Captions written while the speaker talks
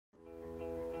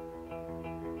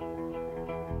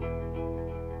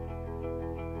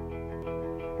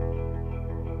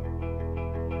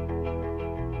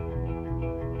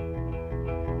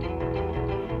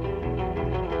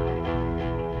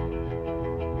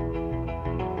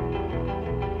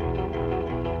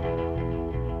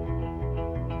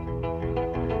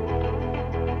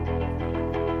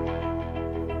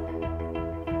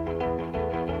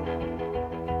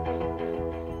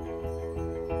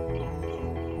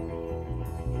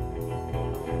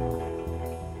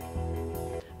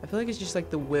feel like it's just like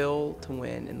the will to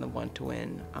win and the want to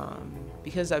win,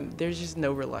 because there's just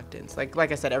no reluctance.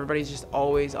 Like I said, everybody's just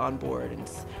always on board,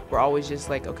 and we're always just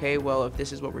like, okay, well, if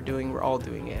this is what we're doing, we're all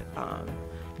doing it.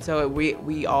 So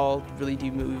we all really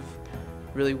do move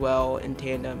really well in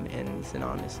tandem and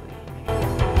synonymously.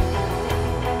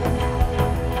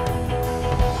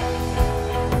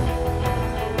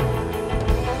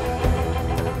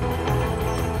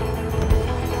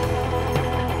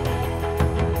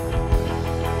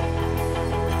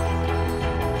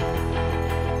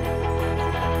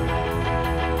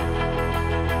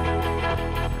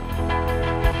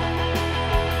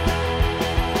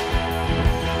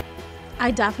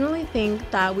 I definitely think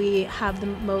that we have the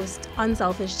most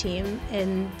unselfish team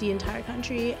in the entire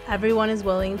country. Everyone is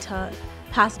willing to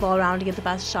pass the ball around to get the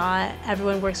best shot.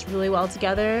 Everyone works really well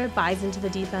together, buys into the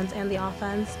defense and the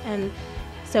offense, and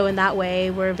so in that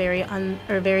way we're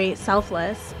very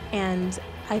selfless, and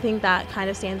I think that kind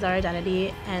of stands our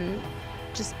identity, and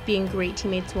just being great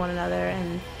teammates to one another,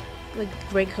 and like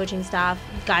great coaching staff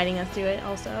guiding us through it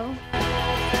also.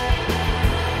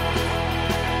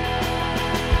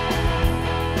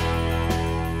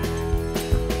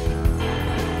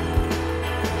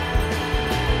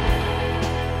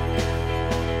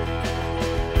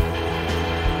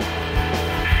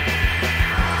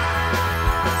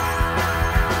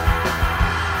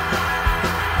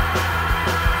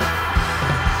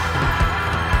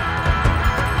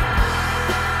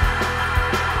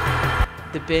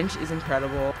 The bench is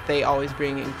incredible. They always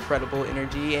bring incredible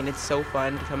energy, and it's so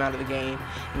fun to come out of the game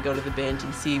and go to the bench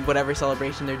and see whatever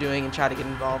celebration they're doing and try to get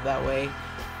involved that way.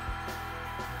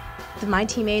 My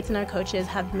teammates and our coaches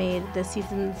have made this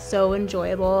season so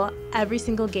enjoyable. Every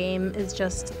single game is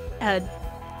just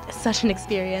such an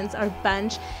experience. Our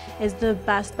bench is the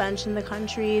best bench in the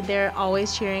country. They're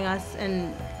always cheering us,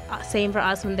 and same for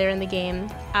us when they're in the game.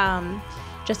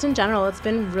 Just in general, it's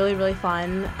been really, really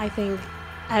fun. I think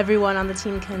everyone on the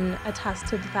team can attest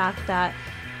to the fact that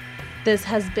this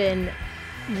has been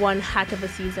one heck of a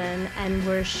season, and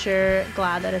we're sure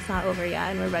glad that it's not over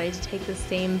yet, and we're ready to take the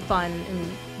same fun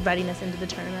and readiness into the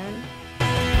tournament.